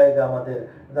একটা জায়গা আমাদের,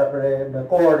 তারপরে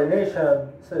কোঅর্ডিনেশন,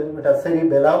 এটা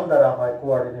সেরিবেলাম দ্বারা হয়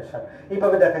কোঅর্ডিনেশন।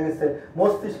 এইভাবে দেখা গেছে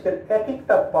মস্তিষ্কের এক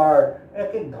একটা পার্ট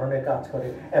এক এক ধরনের কাজ করে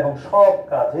এবং সব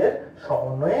কাজের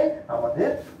সমন্বয়ে আমাদের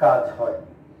কাজ হয়।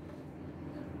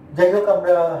 যাই হোক,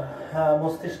 আমরা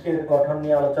মস্তিষ্কের গঠন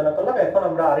নিয়ে আলোচনা করলাম। এখন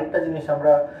আমরা আরেকটা জিনিস,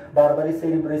 আমরা বারবারই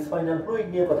সেরিব্রোস্পাইনাল ফ্লুইড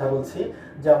নিয়ে কথা বলছি,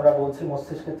 যে আমরা বলছি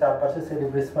মস্তিষ্কের চারপাশে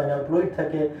সেরিব্রোস্পাইনাল ফ্লুইড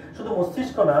থাকে। শুধু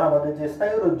মস্তিষ্ক না, আমাদের যে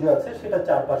স্নায়ুরজ্জু আছে সেটা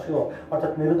চারপাশেও,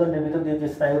 অর্থাৎ মেরুদণ্ডের ভিতর দিয়ে যে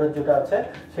স্নায়ুরজ্জুটা আছে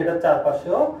সেটার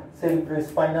চারপাশেও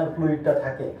সেরিব্রোস্পাইনাল ফ্লুইডটা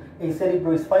থাকে। এই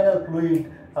সেরিব্রোস্পাইনাল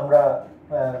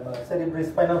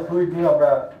ফ্লুইড নিয়ে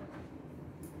আমরা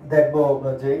দেখবো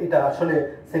যে এটা আসলে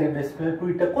সেরিব্রোস্পাইনাল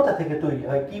ফ্লুইডটা কোথা থেকে তৈরি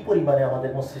হয়, কি পরিমাণে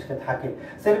আমাদের মস্তিষ্কে থাকে।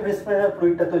 সেরিব্রোস্পাইনাল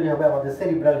ফ্লুইডটা তৈরি হবে আমাদের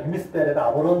সেরিব্রাল হেমিস্ফিয়ারের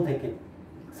আবরণ থেকে।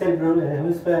 সেরিব্রাল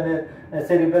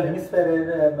হেমিস্ফিয়ারের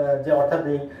যে, অর্থাৎ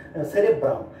এই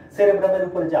সেরেব্রামের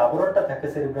উপরে যে আবরণটা থাকে,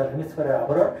 সেরিব্রাল হেমিস্ফিয়ারের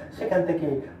আবরণ, সেখান থেকে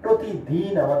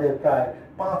প্রতিদিন আমাদের প্রায়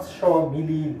 500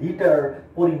 মিলিলিটার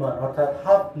পরিমাণ, অর্থাৎ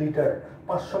হাফ লিটার,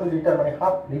 500 মিলিলিটার মানে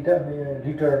হাফ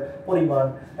লিটার পরিমাণ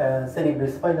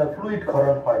সেরিব্রোস্পাইনাল ফ্লুইড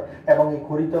ক্ষরণ হয়। এবং এই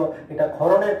এটা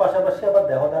ক্ষরণের পাশাপাশি আবার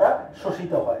দেহ দ্বারা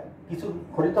শোষিত হয়, কিছু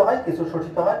ক্ষরিত হয় কিছু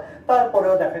শোষিত হয়।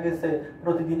 তারপরেও দেখা গেছে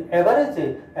প্রতিদিন এভারেজে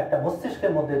একটা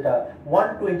মস্তিষ্কের মধ্যে এটা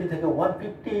 120 থেকে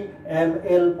 150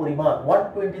 ml পরিমাণ,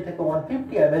 120 থেকে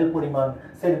 150 ml পরিমাণ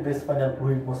সেরিব্রোস্পাইনাল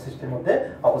ফ্লুইড মস্তিষ্কের মধ্যে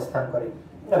অবস্থান করে।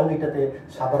 এবং এটাতে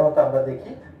সাধারণত আমরা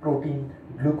দেখি প্রোটিন,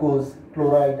 গ্লুকোজ,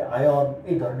 ক্লোরাইড, আয়ন,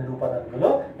 এই ধরনের উপাদানগুলো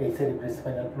এই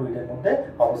সেরিব্রোস্পাইনাল ফ্লুইডের মধ্যে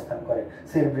অবস্থান করে।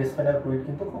 সেরিব্রোস্পাইনাল ফ্লুইড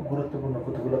কিন্তু খুব গুরুত্বপূর্ণ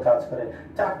কতগুলো কাজ করে,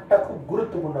 4টা খুব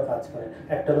গুরুত্বপূর্ণ কাজ করে।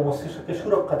 একটা হলো মস্তিষ্ককে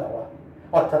সুরক্ষা দেওয়া,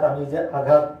 অর্থাৎ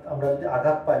আমরা যদি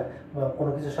আঘাত পাই,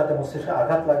 কোনো কিছুর সাথে মস্তিষ্কে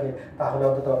আঘাত লাগে, তাহলে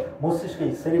অন্তত মস্তিষ্কে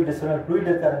সেরিব্রোস্পাইনাল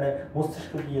ফ্লুইডের কারণে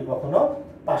মস্তিষ্ক গিয়ে কখনো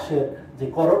পাশের যে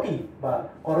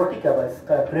করটিকা বা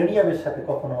ক্রেনিয়ামের সাথে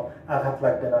কখনো আঘাত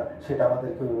লাগবে না, সেটা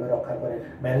আমাদেরকে রক্ষা করে।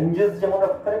 মেনিনজেস যেমন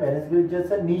রক্ষা করে,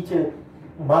 মেনিনজেসের নিচে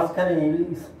মাঝখানে এই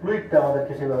ফ্লুইডটা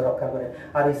আমাদেরকে সেভাবে রক্ষা করে।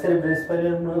 আর এই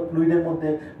সেরিব্রোস্পাইনাল ফ্লুইডের মধ্যে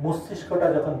মস্তিষ্কটা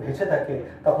যখন ভেসে থাকে,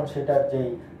 তখন সেটার যেই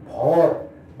ভর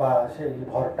বা সেই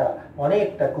ভরটা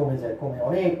অনেকটা কমে যায়,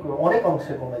 অনেক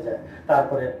অংশে কমে যায়।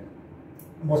 তারপরে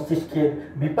মস্তিষ্কের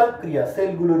বিপাক ক্রিয়া,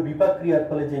 সেলগুলোর বিপাক ক্রিয়ার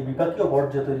ফলে যে বিপাকীয়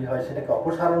বর্জ্য তৈরি হয় সেটাকে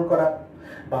অপসারণ করা,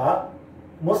 বা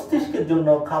মস্তিষ্কের জন্য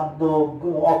খাদ্য,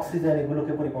 অক্সিজেন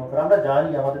এগুলোকে পরিবহন করা। আমরা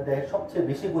জানি আমাদের দেহের সবচেয়ে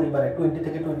বেশি পরিমাণে 20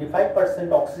 থেকে 25%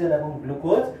 অক্সিজেন এবং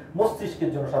গ্লুকোজ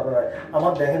মস্তিষ্কের জন্য সরবরাহ হয়।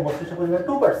 আমার দেহের মস্তিষ্কের পরিমাণ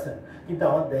 2%, কিন্তু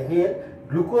আমার দেহের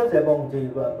গ্লুকোজ এবং যে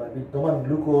বিদ্যমান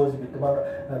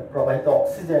প্রবাহিত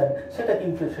অক্সিজেন,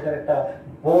 সেটার একটা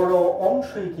বড়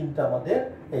অংশই কিন্তু আমাদের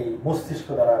এই মস্তিষ্ক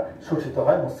দ্বারা শোষিত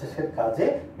হয়, মস্তিষ্কের কাজে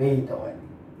ব্যয়িত হয়।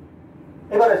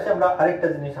 এবার এসে আমরা আরেকটা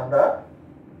জিনিস আমরা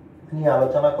নিয়ে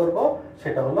আলোচনা করব,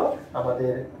 সেটা হলো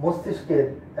আমাদের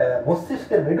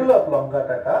মস্তিষ্কের মিডুলা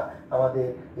অবলঙ্গাটা, আমাদের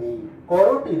এই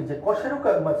করটির যে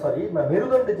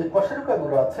মেরুদণ্ডের যে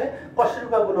কশেরুকাগুলো আছে,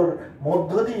 কশেরুকাগুলোর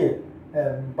মধ্য দিয়ে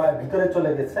ভিতরে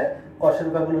চলে গেছে।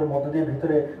 কশেরুকাগুলোর মধ্য দিয়ে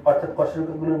ভিতরে, অর্থাৎ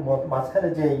কশেরুকাগুলোর মাঝখানে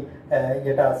যেই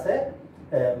যেটা আছে,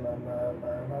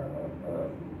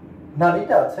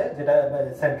 নালীটা আছে, যেটা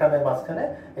সেন্ট্রামের মাঝখানে,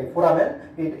 এই ফোরামেন,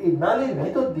 এই নালীর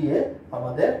ভিতর দিয়ে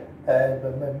আমাদের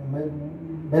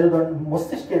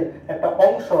মস্তিষ্কের একটা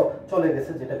অংশ চলে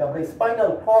গেছে, যেটাকে আমরা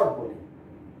স্পাইনাল কর্ড বলি,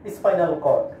 স্পাইনাল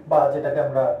কর্ড, বা যেটাকে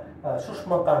আমরা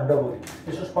সুষমা কাণ্ড বলি।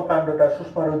 এই সুষমা কাণ্ডটা,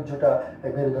 সুষমারজ্জুটা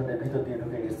মেরুদণ্ডের ভিতর দিয়ে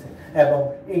ঢুকে গেছে। এবং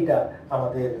এটা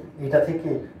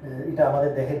আমাদের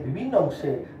দেহের বিভিন্ন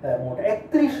অংশে মোট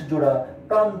 31 জোড়া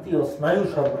প্রান্তীয় স্নায়ু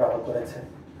সরবরাহ করেছে।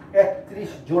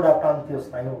 35 জোড়া প্রান্তীয়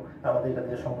স্নায়ু আমাদের এটা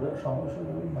দিয়ে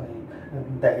মানে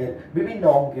দেহের বিভিন্ন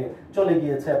অঙ্গে চলে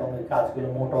গিয়েছে এবং এই কাজগুলো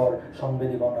মোটর,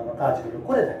 সংবেদী বা অন্যান্য কাজগুলো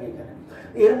করে থাকে এখানে।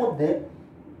 এর মধ্যে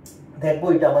দেখবো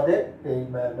এটা আমাদের এই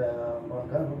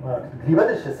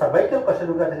গ্রীবাদেশে সার্ভাইকাল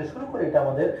কশেরুকা থেকে শুরু করে এটা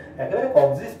আমাদের একেবারে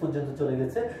কক্সিস পর্যন্ত চলে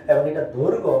গেছে এবং এটা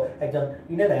দৈর্ঘ্য একজন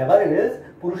ইন্ডিয়ান অ্যাভারেজ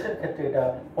পুরুষের ক্ষেত্রে এটা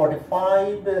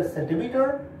 45 সেন্টিমিটার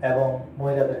এবং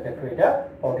মহিলাদের ক্ষেত্রে এটা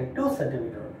 42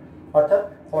 সেন্টিমিটার। অর্থাৎ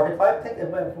 45 থেকে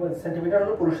সেন্টিমিটার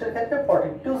হলো পুরুষের ক্ষেত্রে,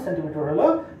 42 সেন্টিমিটার হলো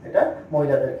এটা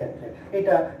মহিলাদের ক্ষেত্রে।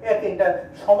 এটা এটা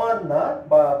সমান না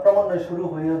বা ক্রমান্বয়ে শুরু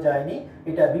হয়েও যায়নি,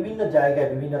 এটা বিভিন্ন জায়গায়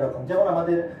বিভিন্ন রকম। যেমন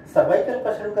আমাদের সার্ভাইকাল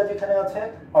কশেরুকা যেখানে আছে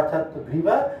অর্থাৎ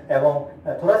গ্রীবা এবং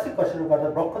থোরাসিক কশেরুকা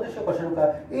অর্থাৎ বক্ষদেশীয় কশেরুকা,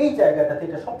 এই জায়গাটাতে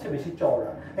এটা সবচেয়ে বেশি চওড়া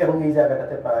এবং এই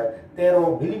জায়গাটাতে প্রায় 13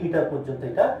 মিলিমিটার পর্যন্ত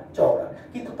এটা চওড়া।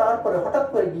 কিন্তু তারপরে হঠাৎ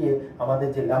করে গিয়ে আমাদের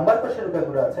যে লাম্বার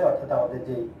কশেরুকাগুলো আছে অর্থাৎ আমাদের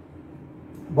যে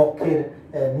বক্ষের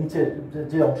নিচের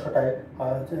যে অংশটায়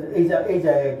এই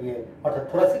জায়গায় গিয়ে অর্থাৎ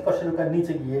থোরাসিক কশেরুকার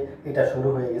নিচে গিয়ে এটা শুরু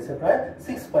হয়ে গেছে প্রায়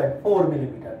 6.4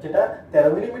 মিলিমিটার, যেটা 13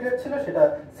 মিলিমিটার ছিল সেটা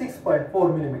 6.4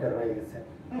 মিলিমিটার হয়ে গেছে।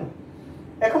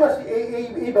 এখন আসি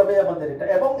এইভাবে আমাদের এটা,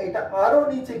 এবং এটা আরো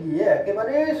নিচে গিয়ে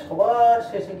একেবারে সবার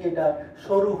শেষে গিয়ে এটা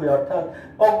সরু হয়ে অর্থাৎ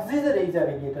কক্সিসের এই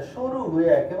জায়গায় গিয়ে এটা সরু হয়ে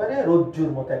একেবারে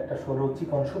রজ্জুর মতো একটা সরু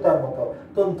চিকন সুতার মতো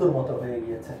তন্তুর মতো হয়ে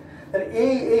গিয়েছে। তাহলে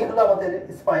এই হলো আমাদের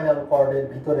স্পাইনাল কর্ডের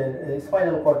ভিতরে,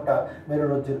 স্পাইনাল কর্ডটা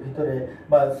মেরুরজ্জুর ভিতরে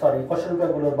বা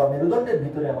কশেরুকাগুলোর বা মেরুদণ্ডের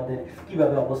ভিতরে আমাদের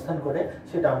কিভাবে অবস্থান করে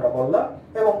সেটা আমরা বললাম।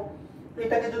 এবং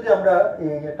এটাকে যদি আমরা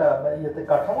এটা ইয়েতে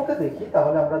কাঠামোতে দেখি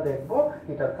তাহলে আমরা দেখব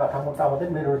এটার কাঠামোটা আমাদের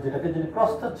মেরুরজ্জুটাকে যদি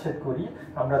প্রস্থচ্ছেদ করি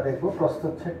আমরা দেখব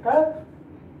প্রস্থচ্ছেদটা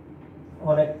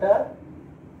অনেকটা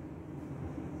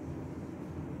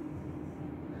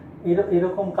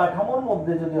এরকম কাঠামোর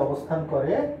মধ্যে যদি অবস্থান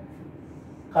করে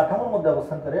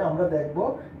আমরা দেখব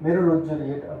মেরুরজ্জুর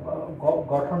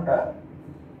গঠনটা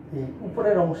এই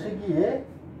উপরের অংশে গিয়ে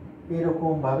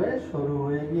এরকম ভাবে শুরু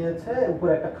হয়ে গিয়েছে,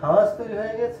 উপরে একটা খাঁজ তৈরি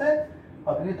হয়ে গেছে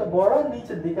অতিরিক্ত বড়,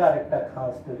 নিচের দিকে আরেকটা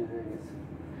খাঁজ তৈরি হয়ে গেছে,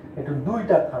 একটু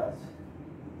দুইটা খাঁজ।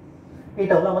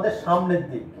 এটা হলো আমাদের সামনের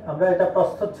দিক। আমরা এটা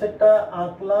প্রস্থচ্ছেদটা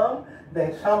আঁকলাম,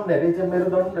 দেখেন সামনের এই যে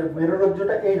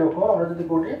মেরুরজ্জুটা এইরকম আমরা যদি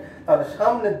করি তাহলে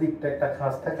সামনের দিকটা একটা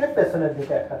খাঁজ থাকে, পেছনের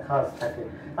দিকে একটা খাঁজ থাকে।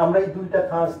 আমরা এই দুইটা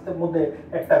খাঁজের মধ্যে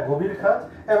একটা গভীর খাঁজ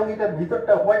এবং এটার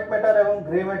ভিতরটা হোয়াইট ম্যাটার এবং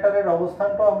গ্রে ম্যাটারের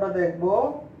অবস্থানটা আমরা দেখব।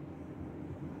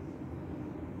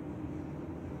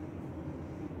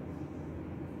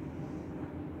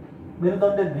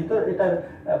 মেরুদণ্ডের ভিতর এটার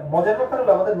মজার ব্যাপার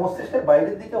হলো আমাদের মস্তিষ্কের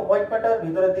বাইরের দিকে হোয়াইট ম্যাটার,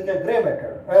 ভিতরের দিকে গ্রে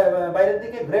ম্যাটার, বাইরের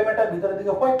দিকে গ্রে ম্যাটার, ভিতরের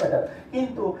দিকে হোয়াইট ম্যাটার।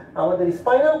 কিন্তু আমাদের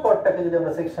স্পাইনাল কর্ডটাকে যদি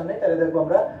আমরা সেকশন নেই তাহলে দেখবো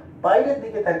আমরা বাইরের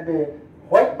দিকে থাকবে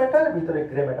হোয়াইট ম্যাটার, ভিতরে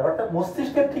গ্রে ম্যাটার। অর্থাৎ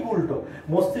মস্তিষ্কের ঠিক উল্টো,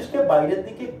 মস্তিষ্কের বাইরের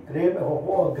দিকে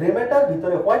গ্রে ম্যাটার,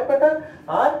 ভিতরে হোয়াইট ম্যাটার,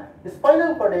 আর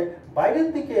স্পাইনাল কর্ডে বাইরের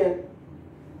দিকে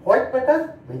হোয়াইট ম্যাটার,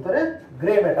 ভিতরে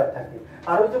গ্রে ম্যাটার থাকে।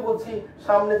 আর ওই যে বলছি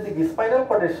সামনের দিকে স্পাইনাল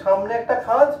কর্ডের সামনে একটা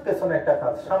খাঁজ, পেছনে একটা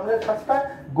খাঁজ। সামনের খাঁজটা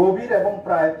গভীর এবং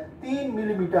প্রায় 3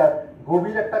 মিলিমিটার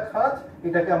গভীর একটা খাঁজ,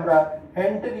 এটাকে আমরা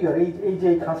অ্যান্টেরিয়র, এই যে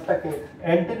খাঁজটাকে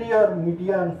অ্যান্টেরিয়র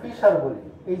মিডিয়ান ফিশার বলি।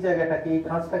 এই জায়গাটাকে, এই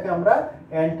খাঁজটাকে আমরা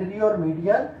অ্যান্টেরিয়র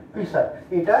মিডিয়ান ফিশার।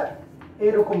 এটা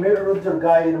এরকম মেরুরজ্জুর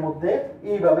গায়ের মধ্যে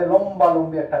এইভাবে লম্বা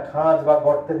লম্বি একটা খাঁজ বা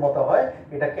গর্তের মতো হয়,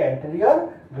 এটাকে অ্যান্টেরিয়র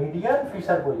মিডিয়ান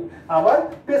ফিশার বলি। আবার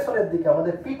পেছনের দিকে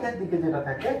আমাদের পিঠের দিকে যেটা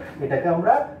থাকে এটাকে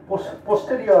আমরা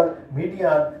পোস্টেরিয়র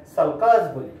মিডিয়ান সালকাস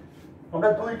বলি। আমরা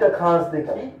দুইটা খাঁজ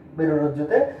দেখি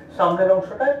মেরুরজ্জুতে, সামনের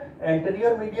অংশটায়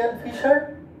অ্যান্টেরিয়র মিডিয়ান ফিশার।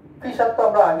 ফিশার তো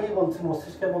আমরা আগেই বলছি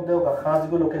মস্তিষ্কের মধ্যেও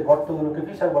খাঁজগুলোকে, গর্তগুলোকে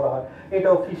ফিশার বলা হয়,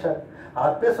 এটাও ফিশার।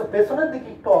 আর পেছনের দিকে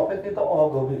একটু অপেক্ষিত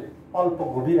অগভীর, অল্প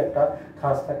গভীর একটা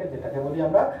খাঁজ থাকে যেটাকে বলি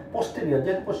আমরা পোস্টেরিয়র,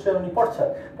 যেহেতু পোস্টেরিয়র পশ্চাৎ,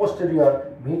 পোস্টেরিয়র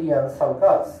মিডিয়ান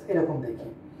সালকাস এরকম দেখি।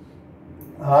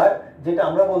 আর যেটা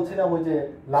আমরা বলছিলাম ওই যে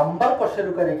লাম্বার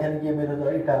কশেরুকার এখানে গিয়ে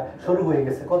মেরুদণ্ড এটা শুরু হয়ে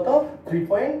গেছে কত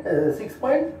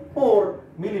 6.4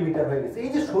 মিলিমিটার হয়ে গেছে।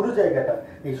 এই যে সরু জায়গাটা,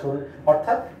 এই সরু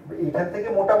অর্থাৎ এখান থেকে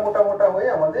মোটা মোটা মোটা হয়ে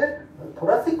আমাদের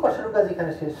থোরাসিক কশেরুকা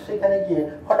যেখানে শেষ সেখানে গিয়ে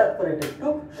হঠাৎ করে এটা একটু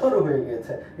সরু হয়ে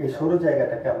গিয়েছে। এই সরু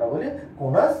জায়গাটাকে আমরা বলি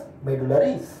কোনাস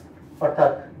মেডুলারিস।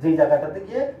 অর্থাৎ যে জায়গাটাতে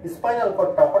গিয়ে স্পাইনাল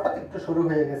কর্ডটা হঠাৎ একটু সরু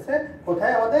হয়ে গেছে,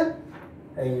 কোথায় আমাদের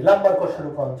এই লাম্বার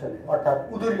কশেরুকা অঞ্চলে, অর্থাৎ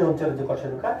উদরীয় অঞ্চলে যে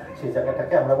কশেরুকা সেই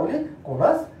জায়গাটাকে আমরা বলি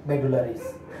কোনাস মেডুলারিস।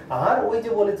 আর ওই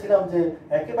যে বলেছিলাম যে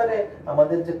একেবারে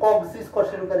আমাদের যে কক্সিস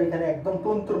কশেরুকার এখানে একদম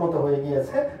তন্তুর মতো হয়ে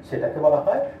গিয়েছে সেটাকে বলা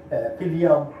হয়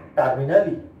ফিলিয়াম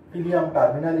টার্মিনালি। পিলিয়াম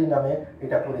টার্মিনালি নামে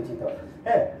এটা পরিচিত।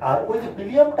 হ্যাঁ, আর ওই যে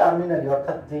পিলিয়াম টার্মিনালি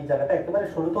অর্থাৎ যেই জায়গাটা একেবারে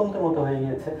সরুতন্ত্রের মতো হয়ে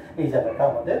গিয়েছে, এই জায়গাটা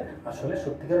আমাদের আসলে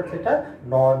সত্যিকার অর্থে এটা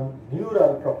নন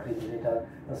নিউরাল প্রকৃতির, এটা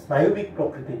স্নায়বিক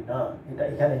প্রকৃতির না, এটা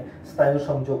এখানে স্নায়ু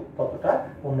সংযোগ ততটা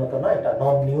উন্নত না, এটা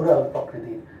নন নিউরাল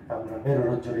প্রকৃতির আমরা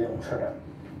মেরুরজ্জুর এই অংশটা।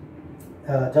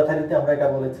 যথারীতি আমরা এটা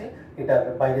বলেছি, এটার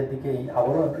বাইরের দিকে এই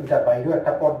আবরণ, এটার বাইরেও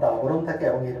একটা পর্দা আবরণ থাকে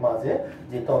এবং এর মাঝে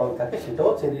যে তরল থাকে সেটাও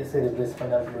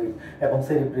সেরিব্রোস্পাইনাল ফ্লুইড, এবং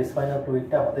সেরিব্রোস্পাইনাল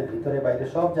ফ্লুইডটা আমাদের ভিতরে বাইরে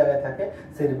সব জায়গায় থাকে।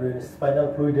 সেরিব্রোস্পাইনাল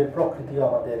ফ্লুইডের প্রকৃতিও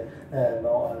আমাদের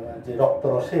যে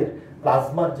রক্তরসের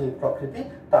প্লাজমার যে প্রকৃতি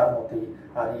তার মতোই।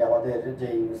 আর এই আমাদের যে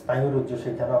স্নায়ুরজ্জু,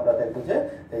 সেখানে আমরা দেখবো যে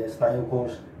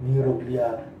স্নায়ুকোষ, নিউরোগ্লিয়া,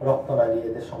 রক্তনালী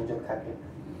এদের সংযোগ থাকে।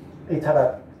 এছাড়া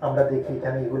আমরা দেখি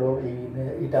এখানে এগুলো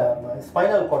এটা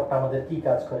স্পাইনাল কর্ডটা আমাদের কি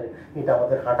কাজ করে, এটা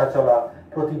আমাদের হাঁটা চলা,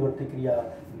 প্রতিবর্তী ক্রিয়া,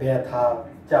 ব্যথা,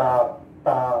 চাপ,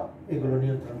 তাপ এগুলো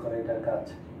নিয়ন্ত্রণ করে এটার কাজ।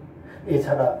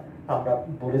 এছাড়া আমরা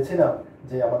বলেছিলাম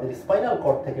যে আমাদের স্পাইনাল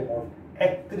কর্ড থেকে মোট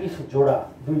 31 জোড়া,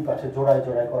 দুই পাশে জোড়ায়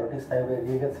জোড়ায় কর্টেক্স স্নায়ু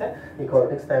বেরিয়ে গেছে। এই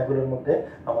কর্টেক্স স্নায়ুগুলোর মধ্যে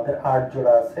আমাদের 8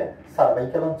 জোড়া আছে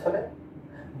সার্ভাইকাল অঞ্চলে,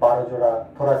 12 জোড়া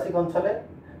থোরাসিক অঞ্চলে,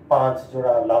 5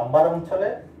 জোড়া লাম্বার অঞ্চলে,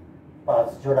 5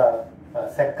 জোড়া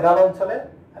স্যাক্রাল অঞ্চলে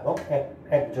এবং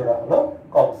এক জোড়া হলো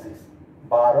কক্সিস।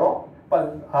 12,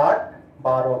 8,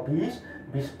 12, 20,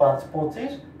 20, 5,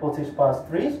 25, 25, 5,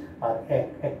 30 আর 1,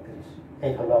 31।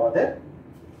 এই হলো আমাদের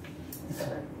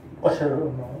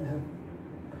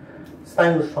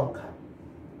স্নায়ুর সংখ্যা।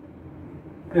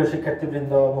 প্রিয়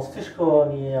শিক্ষার্থীবৃন্দ, মস্তিষ্ক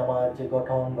নিয়ে আমার যে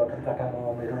গঠন কাঠামো,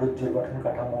 মেরুরজ্জুর গঠন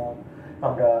কাঠামো,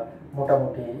 আমরা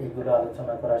মোটামুটি এইগুলো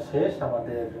আলোচনা করা শেষ,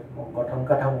 আমাদের গঠন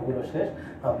কাঠামোগুলো শেষ।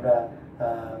 আমরা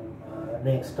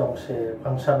নেক্সট অংশে,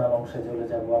 ফাংশনাল অংশে চলে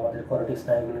যাব। আমাদের কর্টেক্স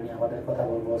স্নায়ুগুলো নিয়ে আমাদের কথা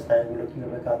বলবো, স্নায়ুগুলো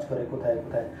কীভাবে কাজ করে, কোথায়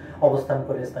কোথায় অবস্থান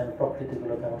করে, স্নায়ুর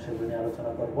প্রকৃতিগুলো কেমন, সেগুলো নিয়ে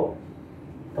আলোচনা করব।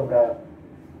 তোমরা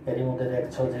এরই মধ্যে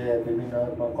দেখছো যে বিভিন্ন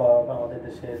আমাদের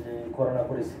দেশে যে করোনা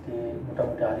পরিস্থিতি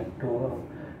মোটামুটি আরেকটু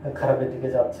খারাপের দিকে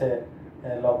যাচ্ছে।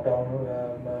 লকডাউন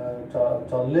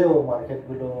চললেও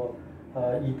মার্কেটগুলো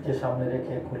ঈদকে সামনে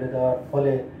রেখে খুলে দেওয়ার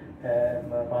ফলে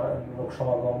লোক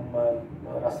সমাগম,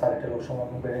 রাস্তাঘাটে লোক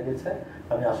সমাগম বেড়ে গেছে।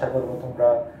 আমি আশা করব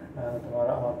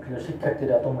আমার প্রিয়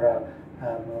শিক্ষার্থীরা তোমরা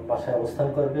বাসায় অবস্থান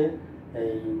করবে,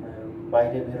 এই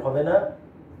বাইরে বের হবে না,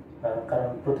 কারণ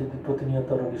প্রতিনিয়ত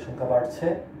রোগীর সংখ্যা বাড়ছে।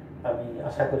 আমি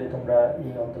আশা করি তোমরা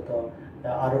এই অন্তত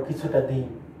আরও কিছুটা দিন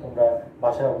তোমরা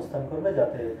বাসায় অবস্থান করবে,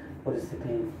 যাতে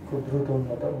পরিস্থিতি খুব দ্রুত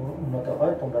উন্নত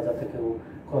হয়, তোমরা যাতে কেউ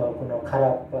কোনো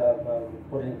খারাপ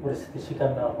পরিস্থিতির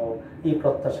শিকার না হও, এই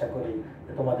প্রত্যাশা করি।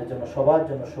 তোমাদের জন্য, সবার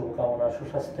জন্য শুভকামনা,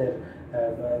 সুস্বাস্থ্যের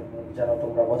যেন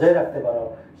তোমরা বজায় রাখতে পারো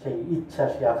সেই ইচ্ছা,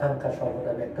 সেই আকাঙ্ক্ষা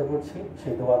সর্বদা ব্যক্ত করছি,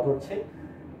 সেই দোয়া করছি।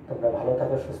 তোমরা ভালো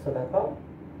থাকো, সুস্থ থাকো।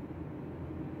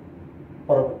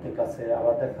 পরবর্তী ক্লাসে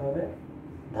আবার দেখা হবে।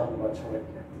 ধন্যবাদ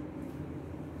সবাইকে।